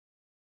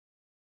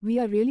We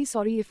are really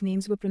sorry if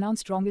names were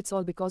pronounced wrong, it's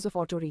all because of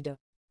autoreader.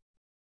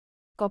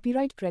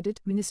 Copyright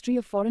credit, Ministry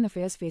of Foreign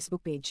Affairs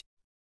Facebook page.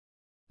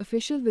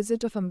 Official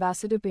visit of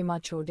Ambassador Pema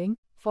Choding,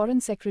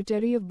 Foreign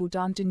Secretary of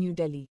Bhutan to New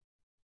Delhi.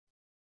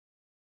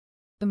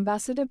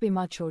 Ambassador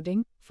Pema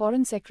Choding,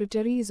 Foreign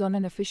Secretary, is on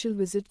an official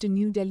visit to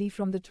New Delhi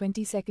from the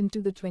 22nd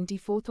to the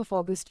 24th of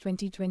August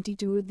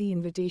 2022 at the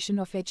invitation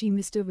of H.E.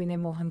 Mr. Vinay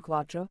Mohan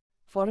Quatra,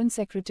 Foreign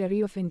Secretary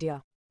of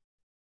India.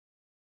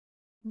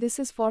 This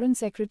is Foreign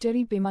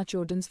Secretary Pema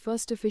Choding's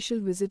first official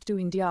visit to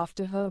India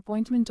after her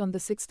appointment on the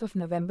 6th of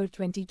November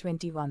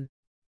 2021.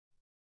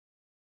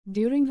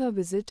 During her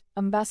visit,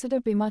 Ambassador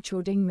Pema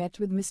Choding met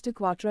with Mr.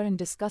 Quatra and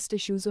discussed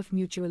issues of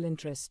mutual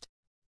interest.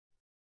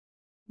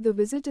 The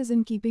visit is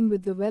in keeping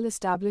with the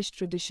well-established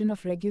tradition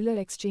of regular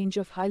exchange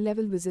of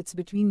high-level visits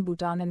between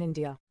Bhutan and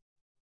India.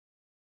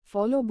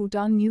 Follow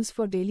Bhutan News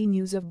for daily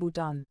news of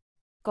Bhutan.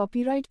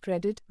 Copyright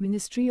credit,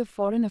 Ministry of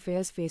Foreign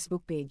Affairs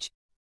Facebook page.